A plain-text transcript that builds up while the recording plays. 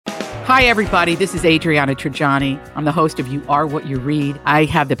Hi, everybody. This is Adriana Trajani. I'm the host of You Are What You Read. I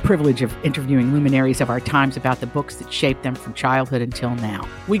have the privilege of interviewing luminaries of our times about the books that shaped them from childhood until now.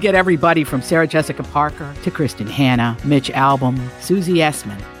 We get everybody from Sarah Jessica Parker to Kristen Hanna, Mitch Albom, Susie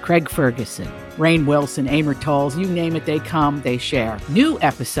Essman, Craig Ferguson, Rainn Wilson, Amor Tolls, you name it, they come, they share. New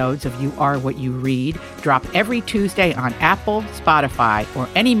episodes of You Are What You Read drop every Tuesday on Apple, Spotify, or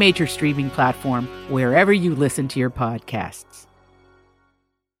any major streaming platform wherever you listen to your podcasts.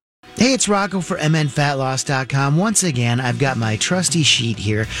 Hey, it's Rocco for MNFatLoss.com. Once again, I've got my trusty sheet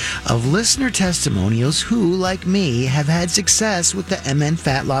here of listener testimonials who, like me, have had success with the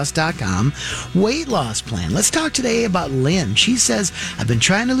MNFatLoss.com weight loss plan. Let's talk today about Lynn. She says, I've been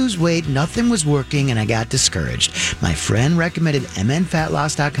trying to lose weight, nothing was working, and I got discouraged. My friend recommended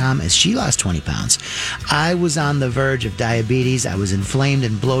MNFatLoss.com as she lost 20 pounds. I was on the verge of diabetes. I was inflamed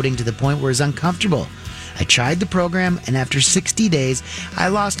and bloating to the point where it was uncomfortable. I tried the program, and after 60 days, I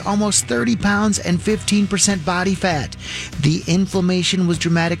lost almost 30 pounds and 15% body fat. The inflammation was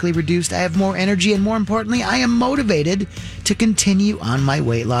dramatically reduced. I have more energy, and more importantly, I am motivated to continue on my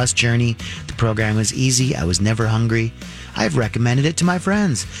weight loss journey. The program was easy. I was never hungry. I've recommended it to my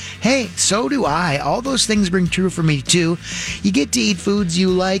friends. Hey, so do I. All those things ring true for me, too. You get to eat foods you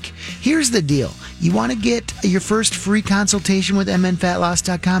like. Here's the deal. You want to get your first free consultation with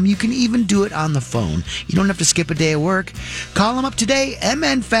MNFatLoss.com? You can even do it on the phone. You don't have to skip a day of work. Call them up today,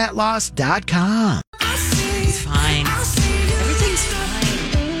 MNFatLoss.com. He's fine. Everything's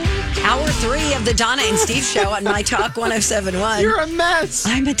fine. Hour 3 of the Donna and Steve show on My Talk 107.1. You're a mess.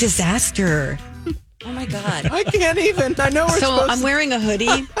 I'm a disaster. Oh, my God. I can't even. I know we're supposed I'm wearing a hoodie.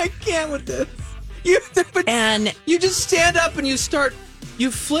 I can't with this. And you just stand up and you start. You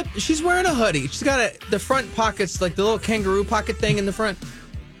flip. She's wearing a hoodie. She's got the front pockets, like the little kangaroo pocket thing in the front.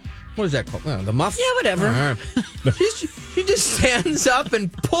 What is that called? Oh, the muff? Yeah, whatever. Right. She just stands up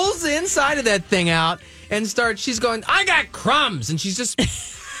and pulls the inside of that thing out and starts. She's going, I got crumbs. And she's just.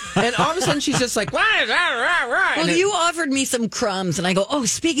 And all of a sudden, she's just like, rah, rah, rah, rah. Well, you offered me some crumbs, and I go, oh,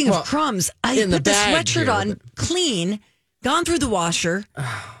 speaking of crumbs, I put the sweatshirt on clean, gone through the washer,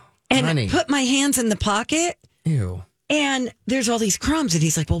 and put my hands in the pocket. Ew. And there's all these crumbs, and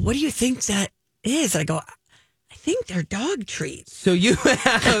he's like, well, what do you think that is? And I go, I think they're dog treats. So you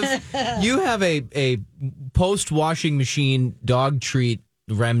have a post-washing machine dog treat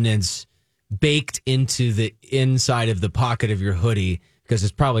remnants baked into the inside of the pocket of your hoodie, because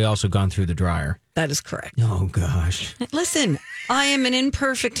it's probably also gone through the dryer. That is correct. Oh, gosh. Listen, I am an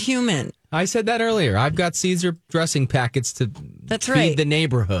imperfect human. I said that earlier. I've got Caesar dressing packets to feed the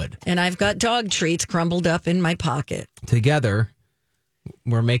neighborhood. And I've got dog treats crumbled up in my pocket. Together,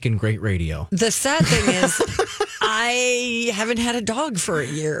 we're making great radio. The sad thing is, I haven't had a dog for a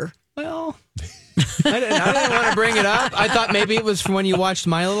year. Well, I didn't want to bring it up. I thought maybe it was from when you watched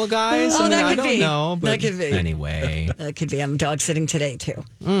My Little Guys. Oh, I don't know. But that could be. Anyway. That could be. I'm dog sitting today, too.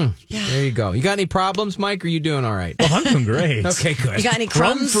 Yeah. There you go. You got any problems, Mike? Or are you doing all right? Well, I'm doing great. Okay, good. You got any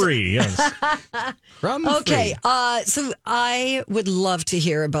crumbs? Crumb-free, yes. Crumb-free. Okay, so I would love to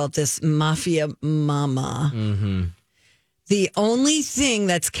hear about this Mafia Mama. Mm-hmm. The only thing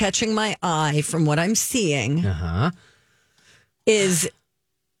that's catching my eye from what I'm seeing is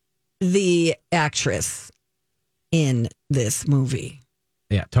the actress in this movie.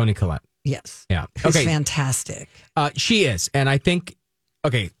 Yeah, Toni Collette. Yes. Yeah. Who's fantastic. She is. And I think,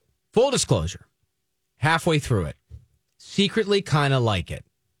 full disclosure, halfway through it, secretly kind of like it.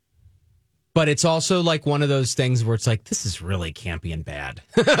 But it's also like one of those things where it's like, this is really campy and bad.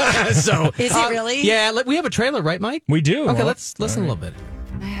 So is it really? Yeah, we have a trailer, right, Mike? We do. Okay, let's listen a little bit.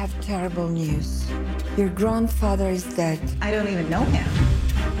 I have terrible news. Your grandfather is dead. I don't even know him.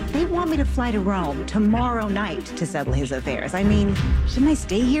 They want me to fly to Rome tomorrow night to settle his affairs. I mean, shouldn't I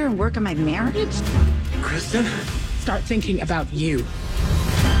stay here and work on my marriage? Kristen? Start thinking about you.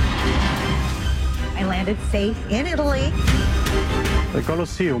 I landed safe in Italy. The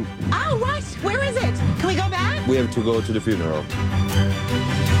Colosseum. Oh, what? Where is it? Can we go back? We have to go to the funeral.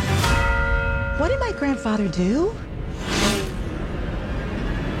 What did my grandfather do?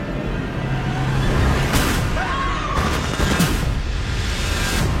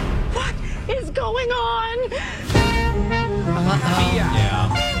 What is going on?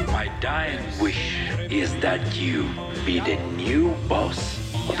 Yeah. My dying wish is that you be the new boss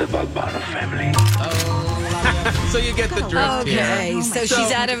of the Balbano family. So you get the drift here. Okay, so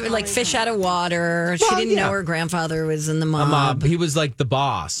she's out of fish out of water. She didn't know her grandfather was in the mob. He was like the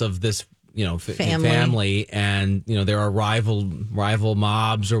boss of this, family, and there are rival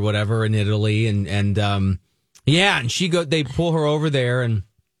mobs or whatever in Italy, and they pull her over there,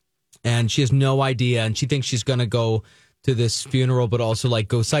 and she has no idea, and she thinks she's going to go to this funeral, but also like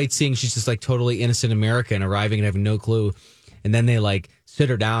go sightseeing. She's just like totally innocent American arriving and having no clue. And then they like sit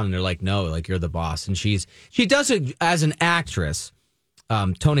her down and they're like, no, like you're the boss. And she does it as an actress.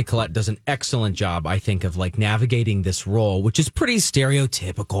 Toni Collette does an excellent job, I think, of like navigating this role, which is pretty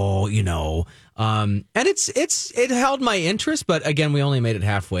stereotypical, you know. And it held my interest, but again, we only made it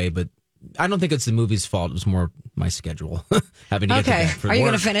halfway. But I don't think it's the movie's fault. It was more my schedule having to get to bed for Are you work.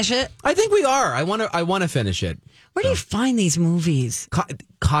 going to finish it? I think we are. I want to finish it. Where do you find these movies?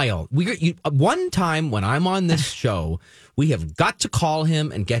 Kyle, one time when I'm on this show, we have got to call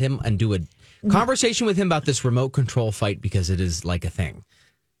him and get him and do a conversation with him about this remote control fight because it is like a thing.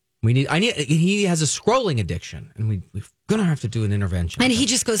 He has a scrolling addiction and we're going to have to do an intervention. And he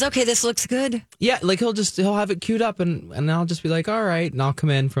just goes, okay, this looks good. Yeah, like he'll have it queued up and I'll just be like, all right. And I'll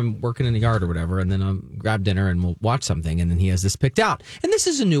come in from working in the yard or whatever. And then I'll grab dinner and we'll watch something. And then he has this picked out. And this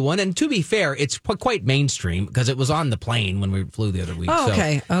is a new one. And to be fair, it's quite mainstream because it was on the plane when we flew the other week. Oh,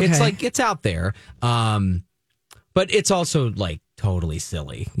 okay. So it's like, it's out there. But it's also like totally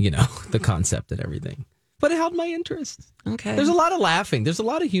silly, you know, the concept and everything. But it held my interest. Okay. There's a lot of laughing. There's a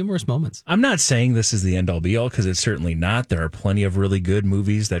lot of humorous moments. I'm not saying this is the end all be all because it's certainly not. There are plenty of really good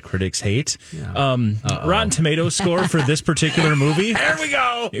movies that critics hate. Yeah. Rotten Tomatoes score for this particular movie. There we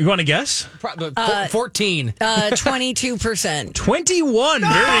go. You want to guess? 14. 22%. 21.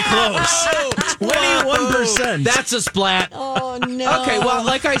 Very close. 21%. That's a splat. Oh, no. Okay, well,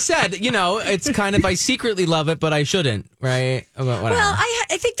 like I said, you know, it's kind of, I secretly love it, but I shouldn't, right? Well,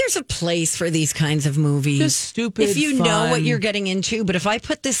 I think there's a place for these kinds of movies. Just stupid, if you fun. know what you're getting into. But if I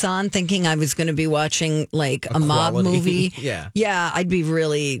put this on thinking I was going to be watching like a mob movie, yeah, I'd be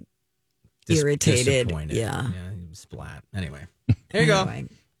really irritated. Disappointed. Yeah, splat. Anyway, there you go.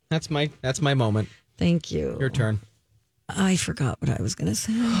 That's my moment. Thank you. Your turn. I forgot what I was going to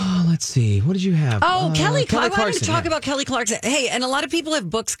say. Oh, let's see. What did you have? Oh, Kelly Clarkson. I wanted to talk about Kelly Clarkson. Hey, and a lot of people have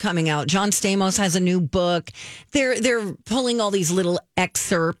books coming out. John Stamos has a new book. They're pulling all these little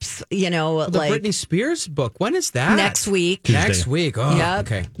excerpts, you know, the like Britney Spears book. When is that? Next week. Tuesday. Next week. Oh, yep.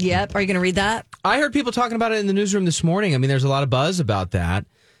 Okay. Yep. Are you going to read that? I heard people talking about it in the newsroom this morning. I mean, there's a lot of buzz about that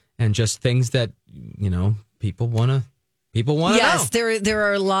and just things that, you know, people want to know. Yes, there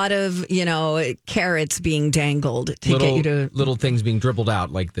are a lot of, you know, carrots being dangled to get you to little things being dribbled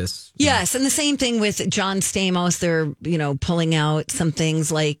out like this. Yes, and the same thing with John Stamos. They're, you know, pulling out some things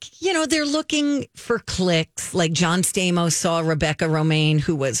like, you know, they're looking for clicks. Like John Stamos saw Rebecca Romaine,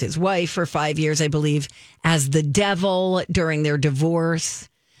 who was his wife for 5 years, I believe, as the devil during their divorce.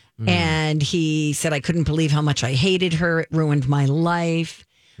 And he said, I couldn't believe how much I hated her. It ruined my life,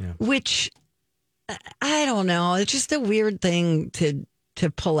 which I don't know. It's just a weird thing to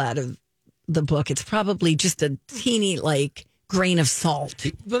pull out of the book. It's probably just a teeny like grain of salt.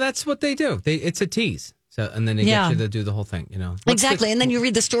 Well, that's what they do. It's a tease. So, and then they get you to do the whole thing, you know. Exactly. And then you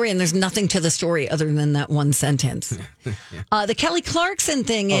read the story and there's nothing to the story other than that one sentence. The Kelly Clarkson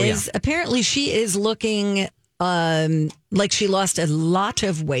thing is apparently she is looking like she lost a lot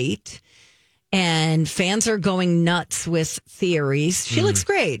of weight. And fans are going nuts with theories. She looks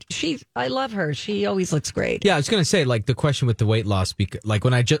great. I love her. She always looks great. Yeah, I was going to say, like the question with the weight loss, like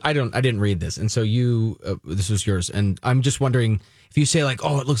when I didn't read this, and so this was yours, and I'm just wondering if you say like,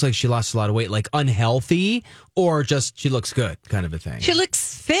 oh, it looks like she lost a lot of weight, like unhealthy, or just she looks good, kind of a thing. She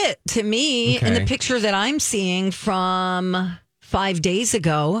looks fit to me in the picture that I'm seeing from 5 days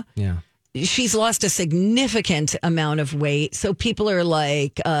ago. Yeah. She's lost a significant amount of weight. So people are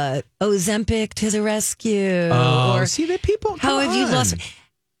like, Ozempic to the rescue. Oh, or, see that people. How have you lost?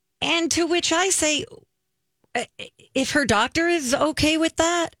 And to which I say, if her doctor is okay with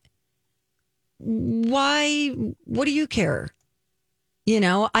that, why? What do you care? You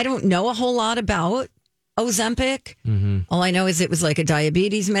know, I don't know a whole lot about Ozempic. All I know is it was like a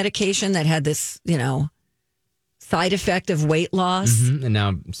diabetes medication that had this, you know, side effect of weight loss. And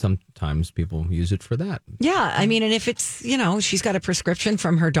now sometimes people use it for that. Yeah. I mean, and if it's, you know, she's got a prescription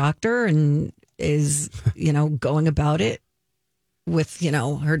from her doctor and is, you know, going about it with, you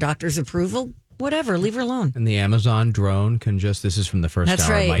know, her doctor's approval, whatever, leave her alone. And the Amazon drone can just, this is from the first That's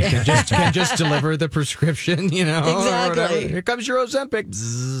hour, right. Mike, can just deliver the prescription, you know. Exactly. Here comes your Ozempic.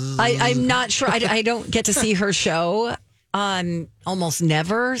 I'm not sure. I don't get to see her show almost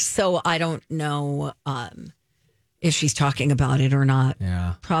never. So I don't know if she's talking about it or not.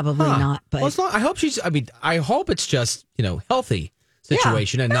 Yeah. Probably not. But well, I hope it's just, you know, healthy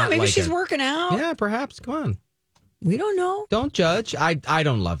situation and not maybe like she's working out. Yeah, perhaps. Come on. We don't know. Don't judge. I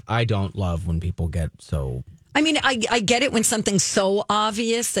don't love when people get so. I mean, I get it when something's so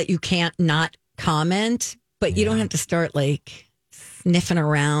obvious that you can't not comment, but you don't have to start like sniffing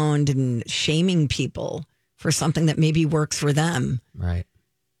around and shaming people for something that maybe works for them. Right.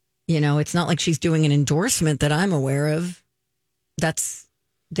 It's not like she's doing an endorsement that I'm aware of. That's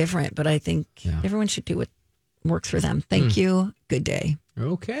different, but I think everyone should do what works for them. Thank you. Good day.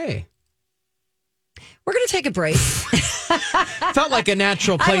 Okay. We're going to take a break. Felt like a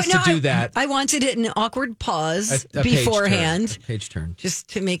natural place to do that. I wanted it an awkward pause A beforehand. Page turn. Just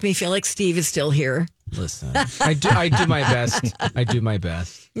to make me feel like Steve is still here. Listen, I do my best. I do my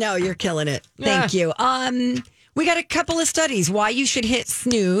best. No, you're killing it. Thank you. We got a couple of studies. Why you should hit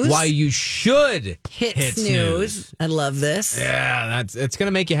snooze. Why you should hit snooze. I love this. Yeah, it's going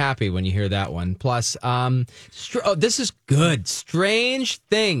to make you happy when you hear that one. Plus, this is good. Strange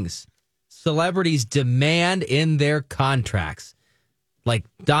things celebrities demand in their contracts. Like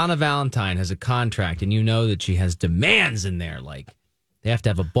Donna Valentine has a contract, and you know that she has demands in there. Like they have to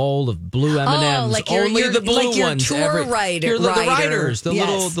have a bowl of blue M&Ms. Like only the blue like your ones. Tour rider, the riders, the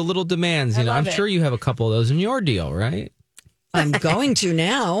little demands. I'm it. sure you have a couple of those in your deal, right? I'm going to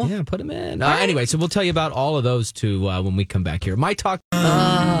now. Yeah, put them in. Anyway, so we'll tell you about all of those too when we come back here. My talk.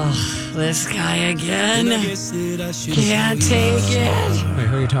 Oh, this guy again. Can't take it. Wait,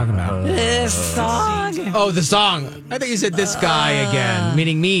 who are you talking about? This song. Oh, the song. I think you said this guy again,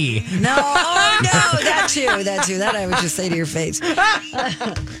 meaning me. No, that too. That I would just say to your face.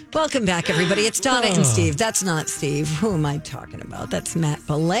 Welcome back, everybody. It's Donna and Steve. That's not Steve. Who am I talking about? That's Matt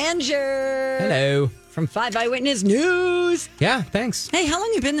Belanger. Hello. From 5 Eyewitness News. Yeah, thanks. Hey, how long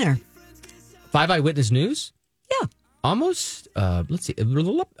you been there? 5 Eyewitness News? Yeah. Almost, let's see,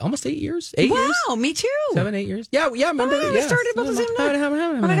 almost 8 years? 8 years? Wow, me too. 7, 8 years? Yeah, remember? We started about the same time.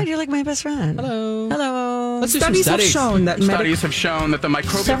 Oh my God, you're like my best friend. Hello. Let's do Studies some have shown that Studies have shown that the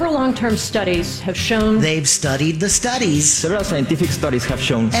microbial... Several long-term studies have shown... They've studied the studies. Several scientific studies have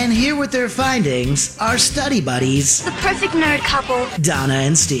shown... And here with their findings are study buddies. The perfect nerd couple. Donna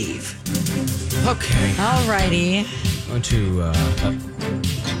and Steve. Okay. All righty. I'm going to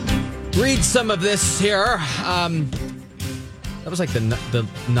read some of this here. That was like the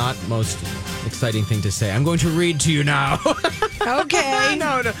not most exciting thing to say. I'm going to read to you now. Okay.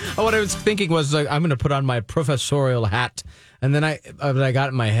 No. What I was thinking was like, I'm going to put on my professorial hat. And then I got it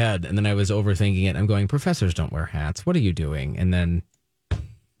in my head, and then I was overthinking it. I'm going, professors don't wear hats. What are you doing? And then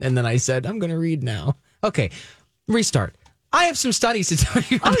I said, I'm going to read now. Okay. Restart. I have some studies to tell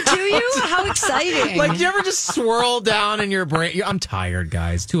you about. Oh, do you? How exciting. Like, do you ever just swirl down in your brain? I'm tired,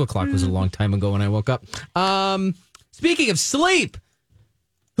 guys. 2:00 was a long time ago when I woke up. Speaking of sleep,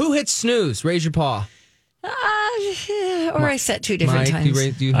 who hit snooze? Raise your paw. Or I set 2 different times.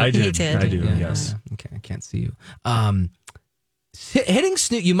 I did. Yeah, Yes. Okay, I can't see you. Hitting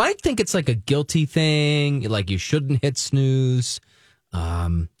snooze, you might think it's like a guilty thing, like you shouldn't hit snooze.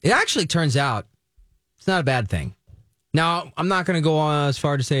 It actually turns out it's not a bad thing. Now, I'm not going to go on as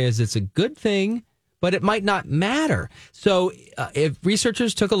far to say as it's a good thing, but it might not matter. So if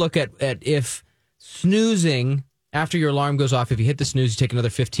researchers took a look at if snoozing after your alarm goes off, if you hit the snooze, you take another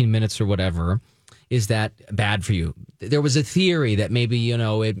 15 minutes or whatever, is that bad for you? There was a theory that maybe,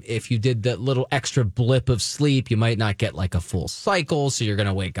 if you did that little extra blip of sleep, you might not get like a full cycle. So you're going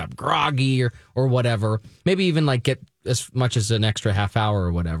to wake up groggy or whatever. Maybe even like get as much as an extra half hour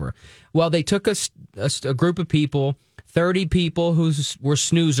or whatever. Well, they took a group of people, 30 people who were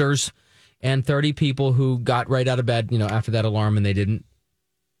snoozers and 30 people who got right out of bed, after that alarm, and they didn't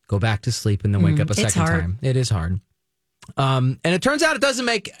go back to sleep and then wake up a second time. It is hard. And it turns out it doesn't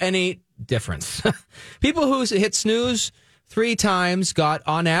make any difference. People who hit snooze 3 times got,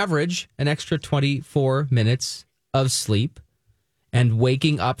 on average, an extra 24 minutes of sleep, and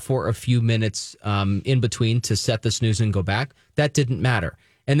waking up for a few minutes in between to set the snooze and go back, that didn't matter.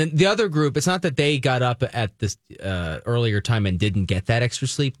 And then the other group, it's not that they got up at this earlier time and didn't get that extra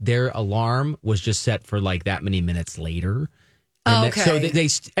sleep. Their alarm was just set for like that many minutes later. Okay.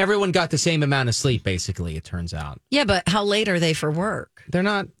 So everyone got the same amount of sleep, basically, it turns out. Yeah, but how late are they for work? They're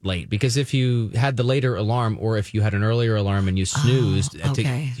not late, because if you had the later alarm or if you had an earlier alarm and you snoozed,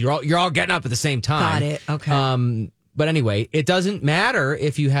 you're all getting up at the same time. Got it. Okay. But anyway, it doesn't matter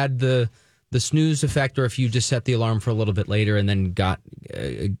if you had the snooze effect or if you just set the alarm for a little bit later and then got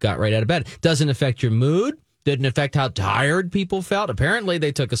right out of bed. Doesn't affect your mood. Didn't affect how tired people felt. Apparently,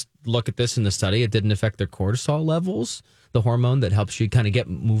 they took a look at this in the study. It didn't affect their cortisol levels, the hormone that helps you kind of get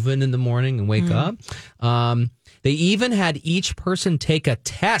moving in the morning and wake up. They even had each person take a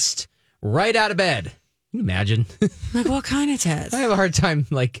test right out of bed. Can you imagine? Like, what kind of test? I have a hard time,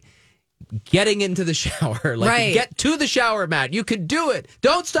 getting into the shower. Get to the shower, Matt. You can do it.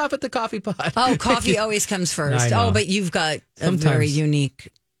 Don't stop at the coffee pot. Oh, coffee always comes first. Oh, but you've got a very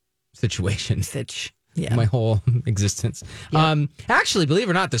unique situation. Yeah. My whole existence. Yeah. Actually, believe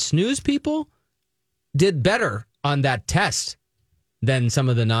it or not, the snooze people, did better on that test than some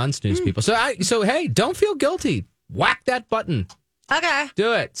of the non-snooze people. So hey, don't feel guilty. Whack that button. Okay.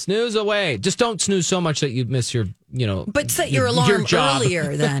 Do it. Snooze away. Just don't snooze so much that you miss your, But set your alarm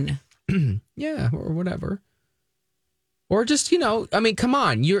earlier then. Yeah, or whatever. Or just, come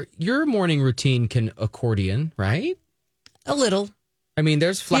on. Your morning routine can accordion, right? A little. I mean,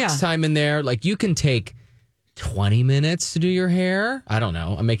 there's flex time in there. Like, you can take 20 minutes to do your hair. I don't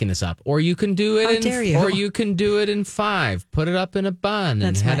know. I'm making this up. Or you can do it or you can do it in 5. Put it up in a bun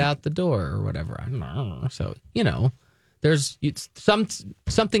and head out the door or whatever. I don't know. So, there's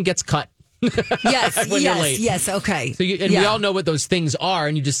something gets cut. Yes, when you're late. yes, okay. So we all know what those things are,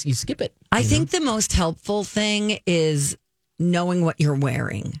 and you skip it. I think the most helpful thing is knowing what you're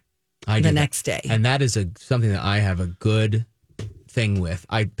wearing the next day. And that is something that I have a good thing with.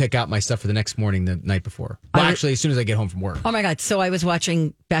 I pick out my stuff for the next morning the night before. Well, actually, as soon as I get home from work. Oh, my God. So I was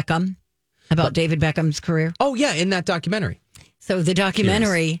watching Beckham, about David Beckham's career. Oh, yeah, in that documentary. So the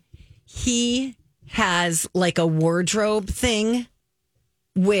documentary, he has like a wardrobe thing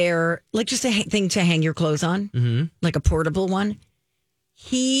where, like just a thing to hang your clothes on, like a portable one.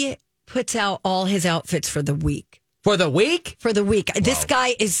 He puts out all his outfits for the week. For the week? For the week. Wow. This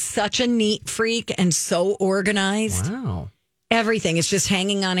guy is such a neat freak and so organized. Wow. Everything is just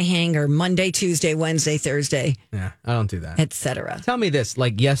hanging on a hanger Monday, Tuesday, Wednesday, Thursday. Yeah, I don't do that. Etc. Tell me this.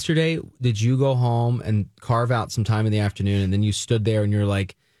 Like yesterday, did you go home and carve out some time in the afternoon and then you stood there and you're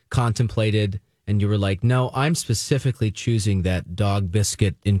like contemplated and you were like, no, I'm specifically choosing that dog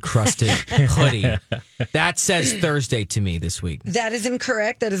biscuit encrusted hoodie. That says Thursday to me this week. That is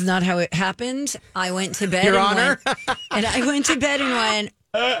incorrect. That is not how it happened. I went to bed. Your Honor? I went to bed and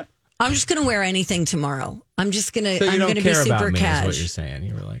went, I'm just going to wear anything tomorrow. I'm just going to, so I'm going to be super cash. Is what you're saying.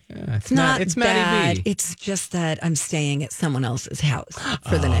 You were like, it's not it's bad. B. It's just that I'm staying at someone else's house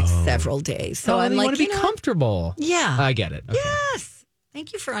for the next several days. So I'm like, want to be comfortable. Yeah. I get it. Okay. Yes.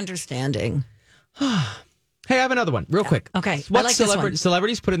 Thank you for understanding. Hey, I have another one real quick. Okay. What I like this one.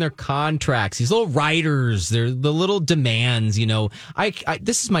 celebrities put in their contracts, these little riders, they're the little demands, I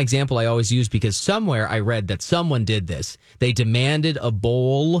this is my example I always use because somewhere I read that someone did this. They demanded a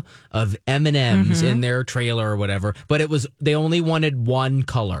bowl of M&Ms in their trailer or whatever, but they only wanted one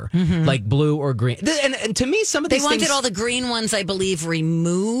color, like blue or green. And to me, some of these things... They wanted all the green ones, I believe,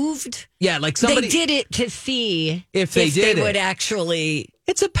 removed. Yeah, like somebody... They did it to see if they would actually...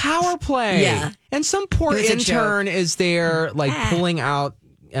 It's a power play. Yeah. And some poor intern is there, like, pulling out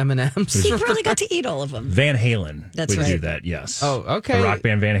M&Ms. He probably got to eat all of them. Van Halen That's would right. do that, yes. Oh, okay. The rock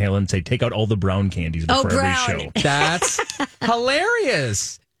band Van Halen say, take out all the brown candies before every show. That's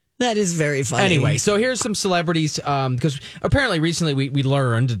hilarious. That is very funny. Anyway, so here's some celebrities, because apparently recently we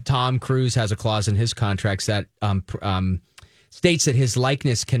learned Tom Cruise has a clause in his contracts that states that his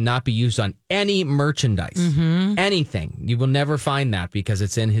likeness cannot be used on any merchandise, anything. You will never find that because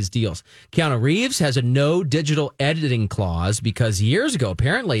it's in his deals. Keanu Reeves has a no digital editing clause because years ago,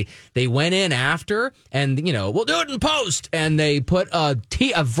 apparently, they went in after and, we'll do it in post. And they put a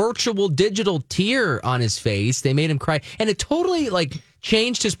virtual digital tear on his face. They made him cry. And it totally,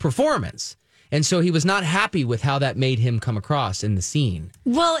 changed his performance. And so he was not happy with how that made him come across in the scene.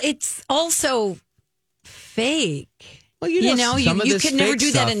 Well, it's also fake. Well, you could never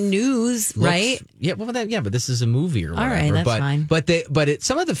do that in news, right? Yeah, but this is a movie or whatever. All right, that's fine. But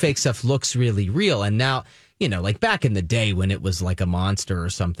some of the fake stuff looks really real. And now, like back in the day when it was like a monster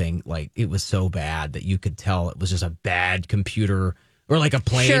or something, like it was so bad that you could tell it was just a bad computer or like a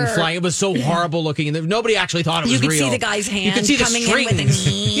plane flying. It was so horrible looking, and nobody actually thought it was real. You could see the guy's hand. You could see the coming strings.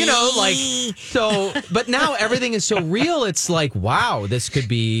 In with so. But now everything is so real. It's like, wow, this could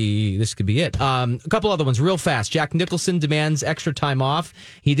be it. A couple other ones, real fast. Jack Nicholson demands extra time off.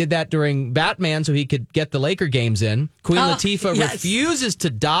 He did that during Batman so he could get the Laker games in. Queen Latifah refuses to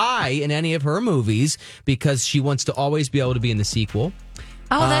die in any of her movies because she wants to always be able to be in the sequel.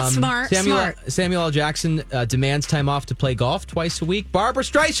 Oh, that's smart. Samuel L. Jackson demands time off to play golf twice a week. Barbara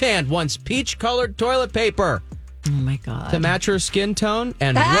Streisand wants peach-colored toilet paper. Oh my God! To match her skin tone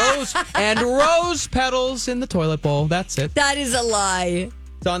and rose petals in the toilet bowl. That's it. That is a lie.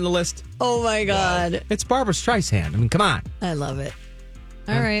 It's on the list. Oh my God! Wow. It's Barbara Streisand. I mean, come on. I love it.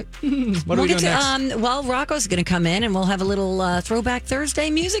 All right. What are we doing next? Rocco's going to come in and we'll have a little Throwback Thursday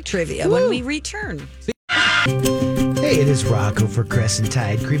music trivia when we return. Hey, it is Rocco for Crescent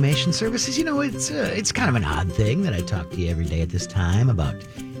Tide Cremation Services. It's kind of an odd thing that I talk to you every day at this time about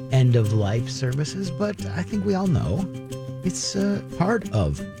end-of-life services, but I think we all know it's part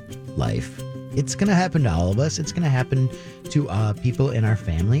of life. It's going to happen to all of us. It's going to happen to people in our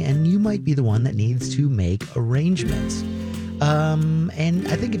family, and you might be the one that needs to make arrangements. And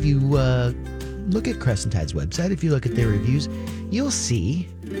I think if you look at Crescent Tide's website, if you look at their reviews, you'll see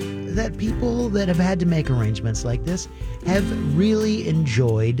that people that have had to make arrangements like this have really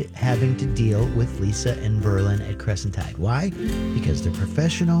enjoyed having to deal with Lisa and Verlin at Crescent Tide. Why? Because they're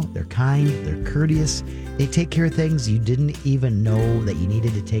professional, they're kind, they're courteous, they take care of things you didn't even know that you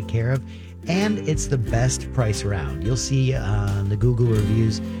needed to take care of, and it's the best price around. You'll see on the Google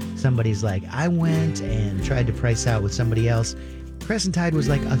reviews, somebody's like, I went and tried to price out with somebody else. Crescent Tide was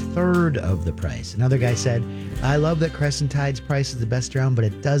like a third of the price. Another guy said, I love that Crescent Tide's price is the best around, but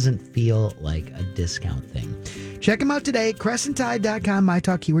it doesn't feel like a discount thing. Check them out today, CrescentTide.com, My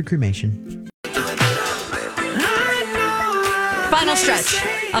Talk keyword cremation. Final stretch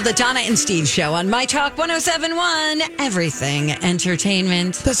of the Donna and Steve show on My Talk 107.1, Everything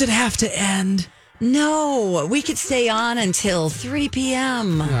Entertainment. Does it have to end? No, we could stay on until 3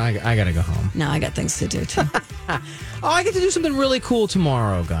 p.m. No, I got to go home. No, I got things to do too. Oh, I get to do something really cool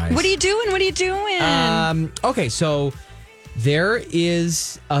tomorrow, guys. What are you doing? Okay, so there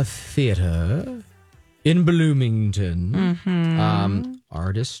is a theater in Bloomington,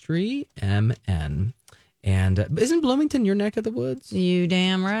 Artistry MN. And isn't Bloomington your neck of the woods? You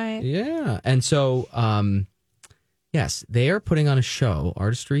damn right. Yeah. And so, yes, they are putting on a show,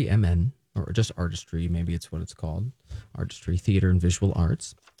 Artistry MN, or just Artistry, maybe it's what it's called. Artistry, Theater and Visual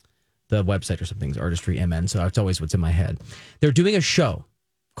Arts. The website or something is Artistry MN, so it's always what's in my head. They're doing a show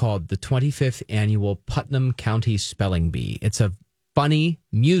called the 25th Annual Putnam County Spelling Bee. It's a funny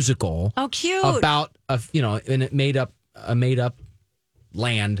musical. Oh, cute. About, in a made up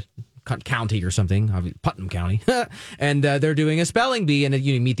land, county or something, Putnam County. And they're doing a spelling bee, and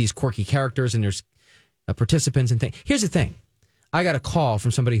you meet these quirky characters, and there's participants and things. Here's the thing. I got a call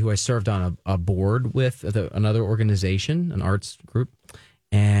from somebody who I served on a board with another organization, an arts group.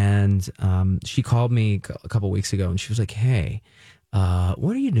 And she called me a couple of weeks ago, and she was like, "Hey,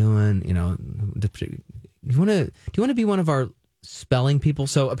 what are you doing? Do you want to be one of our spelling people?"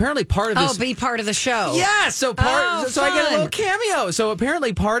 So apparently part of this, be part of the show. Yeah. So I get a little cameo. So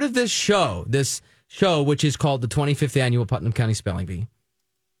apparently part of this show, which is called the 25th Annual Putnam County Spelling Bee,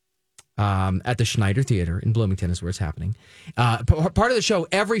 at the Schneider Theater in Bloomington is where it's happening. Part of the show,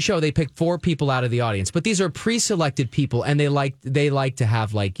 every show, they pick 4 people out of the audience, but these are pre-selected people, and they like to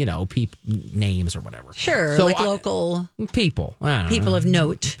have names or whatever. Sure, so local people, people of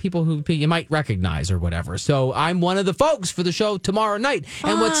note, people who you might recognize or whatever. So I'm one of the folks for the show tomorrow night.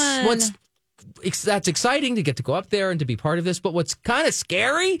 Fun. And that's exciting to get to go up there and to be part of this. But what's kind of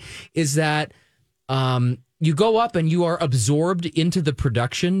scary is that you go up and you are absorbed into the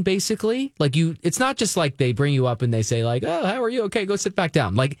production, basically. It's not just like they bring you up and they say like, "Oh, how are you? Okay, go sit back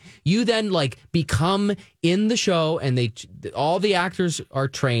down." Like you then become in the show, and all the actors are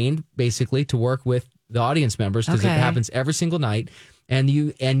trained basically to work with the audience members because it happens every single night, and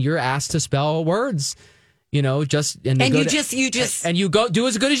you're asked to spell words. You go do as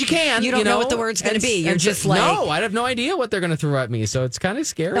good as you can. You don't know what the word's going to be. You're just like, no, I have no idea what they're going to throw at me. So it's kind of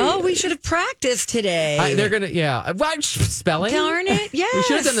scary. Oh, we should have practiced today. They're going to, spelling. Darn it! Yes, we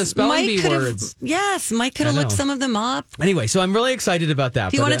should have done the spelling bee words. Yes, Mike could have looked some of them up. Anyway, so I'm really excited about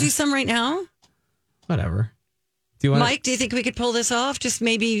that. Do you want to do some right now? Whatever. Mike, do you think we could pull this off? Just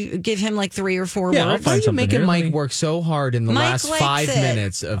maybe give him 3 or 4 words. Why are you making Mike work so hard in the last 5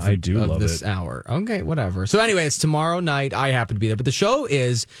 minutes of this hour? Okay, whatever. So anyway, it's tomorrow night. I happen to be there. But the show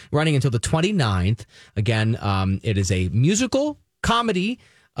is running until the 29th. Again, it is a musical comedy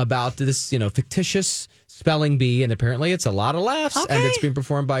about this, fictitious spelling bee. And apparently it's a lot of laughs. Okay. And it's being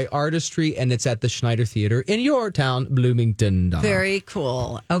performed by Artistry. And it's at the Schneider Theater in your town, Bloomington. Very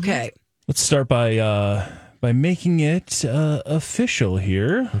cool. Okay. Let's start by making it official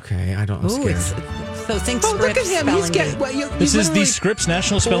here. Okay, I don't know. So think Scripps. Look at him. He's getting. This is the Scripps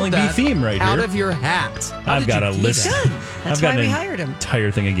National Spelling Bee theme right here. Out of your hat. I've got a list. That's why we hired him. Entire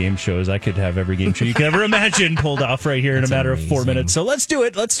thing of game shows. I could have every game show you could ever imagine pulled off right here in a matter of 4 minutes. So let's do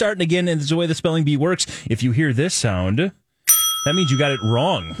it. Let's start. And again, it's the way the spelling bee works. If you hear this sound, that means you got it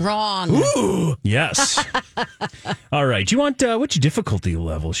wrong. Ooh. Yes. All right. Do you want which difficulty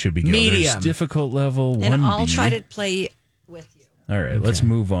level should we go? Medium. There's difficult level 1B. And I'll try to play with you. All right. Let's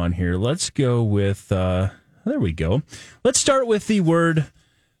move on here. Let's go with, there we go. Let's start with the word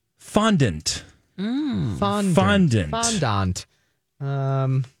fondant. Fondant. Fondant.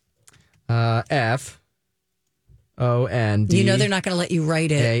 F-O-N-D. You know they're not going to let you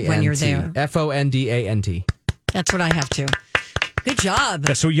write it when you're there. F-O-N-D-A-N-T. That's what I have to. Good job.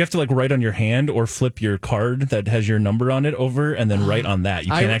 Yeah, so you have to write on your hand or flip your card that has your number on it over and then write on that.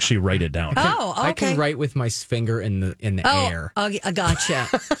 You can't actually write it down. Oh, okay. I can write with my finger in the air. Oh, I gotcha.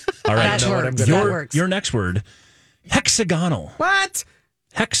 All right. That works. Your next word, hexagonal. What?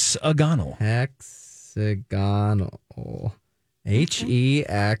 Hexagonal. Hexagonal.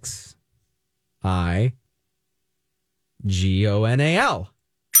 Hexigonal.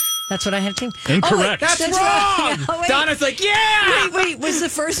 That's what I have too. Incorrect. That's wrong. No, Donna's like, yeah. Wait. Was the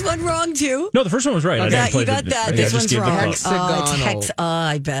first one wrong too? No, the first one was right. Okay, you got that. This one's wrong. Hexagonal. It's hex.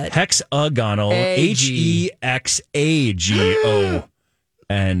 I bet. Hexagonal. Hexagonal.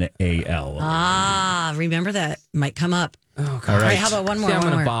 Ah, remember that. Might come up. Oh, All right. All right, how about one more? See, I'm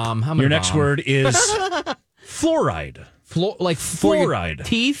one gonna more. bomb. Your next word is fluoride. Like Fluoride.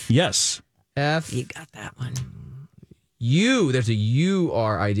 Teeth. Yes. You got that one. There's a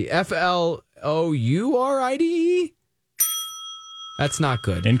URID. FLOURIDE? That's not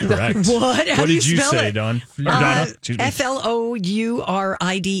good. Incorrect. What? How What do you did you spell say, it? Donna? Donna? Excuse me.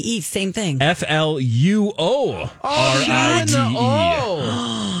 FLOURIDE. Same thing. FLUORIDE.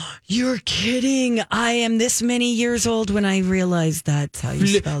 You're kidding. I am this many years old when I realized that's how you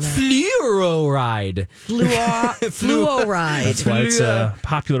spell that. Fluoride. Fluoride. That's why it's a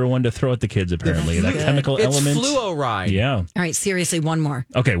popular one to throw at the kids, apparently. That chemical It's element. fluoride. Yeah. All right, seriously, one more.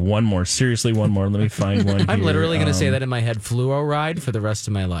 Okay, one more. Seriously, one more. Let me find one I'm here. literally going to say that in my head, fluoride, for the rest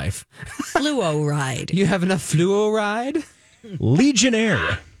of my life. Fluoride. You have enough fluoride?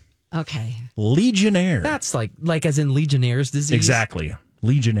 Legionnaire. Okay. Legionnaire. That's like as in Legionnaire's disease? Exactly.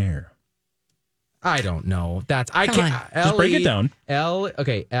 Legionnaire. I don't know. That's Come on. Just break it down. Legio.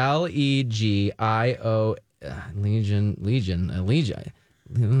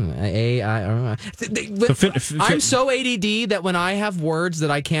 I'm so ADD that when I have words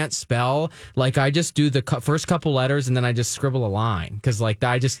that I can't spell, like I just do the first couple letters and then I just scribble a line because like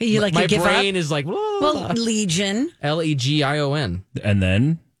I just You like my to give brain up? is like Well, Legion. Legion. And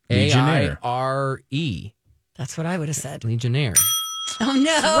then Legionnaire. AIRE. That's what I would have said. Legionnaire. Oh,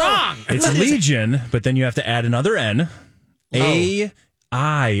 no. Wrong. It's Legion, but then you have to add another N. AIRE.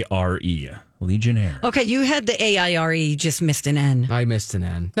 Legionnaire. Okay, you had the AIRE, you just missed an N. I missed an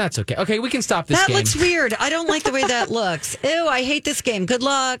N. That's okay. Okay, we can stop this That game. looks weird. I don't like the way that looks. Ew, I hate this game. Good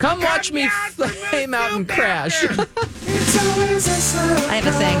luck. Come watch me flame out and crash. I have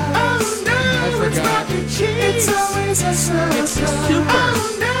a thing. Oh no, I forgot. it's always a soup. It's super.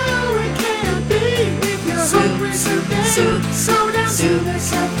 Oh no, it can't be. If you're hungry today, so down to the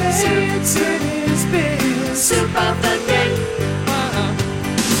cafe. It's in his bed. Soup of the day. I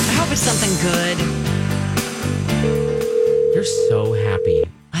hope it's something good. You're so happy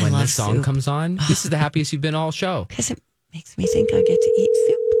I when love this song soup. comes on. This is the happiest you've been all show Because it makes me think I get to eat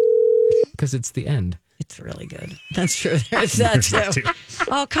soup. because it's the end. It's really good. That's true. There's that too.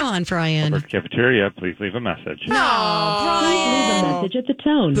 Oh, come on, Brian. Cafeteria, please leave a message. No, Brian. Leave a message at the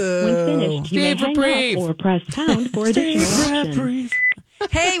tone. When finished, you may Steve hang reprieve. up or press pound for additional options.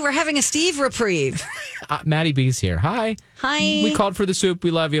 Hey, we're having a Steve reprieve. Maddie B's here. Hi. Hi. We called for the soup.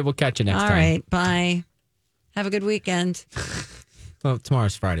 We love you. We'll catch you next All time. right, bye. Have a good weekend. Well,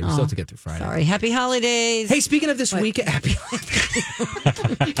 tomorrow's Friday. We still have to get through Friday. Sorry. Happy holidays. Hey, speaking of this weekend, you're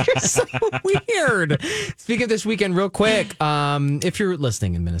so weird. Speaking of this weekend, real quick, if you're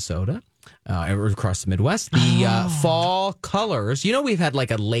listening in Minnesota or across the Midwest, the fall colors. You know, we've had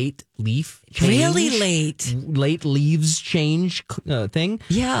like a late leaf change. Really late Leaves change thing.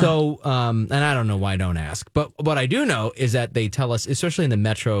 Yeah. So, and I don't know why. Don't ask. But what I do know is that they tell us, especially in the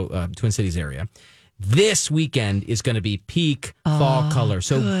metro Twin Cities area, this weekend is going to be peak fall color.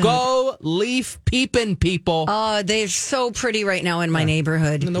 So go leaf peeping, people. They're so pretty right now in my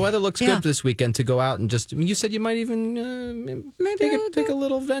neighborhood. And the weather looks good this weekend to go out and just. I mean, you said you might even take a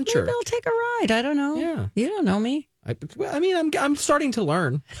little venture. Maybe I'll take a ride. I don't know. Yeah. You don't know me. I'm starting to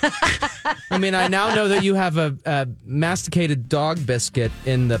learn. I mean, I now know that you have a masticated dog biscuit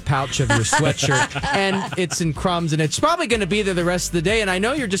in the pouch of your sweatshirt, and it's in crumbs, and it's probably going to be there the rest of the day. And I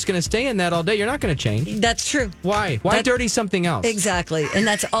know you're just going to stay in that all day. You're not going to change. That's true. Why? Why dirty something else? Exactly. And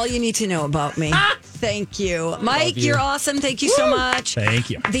that's all you need to know about me. Thank you. Mike, you're awesome. Thank you so much.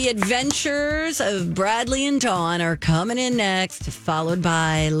 Thank you. The Adventures of Bradley and Dawn are coming in next, followed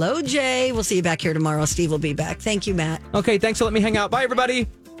by Lo J. We'll see you back here tomorrow. Steve will be back. Thank you, Matt. Okay, thanks for letting me hang out. Bye, everybody.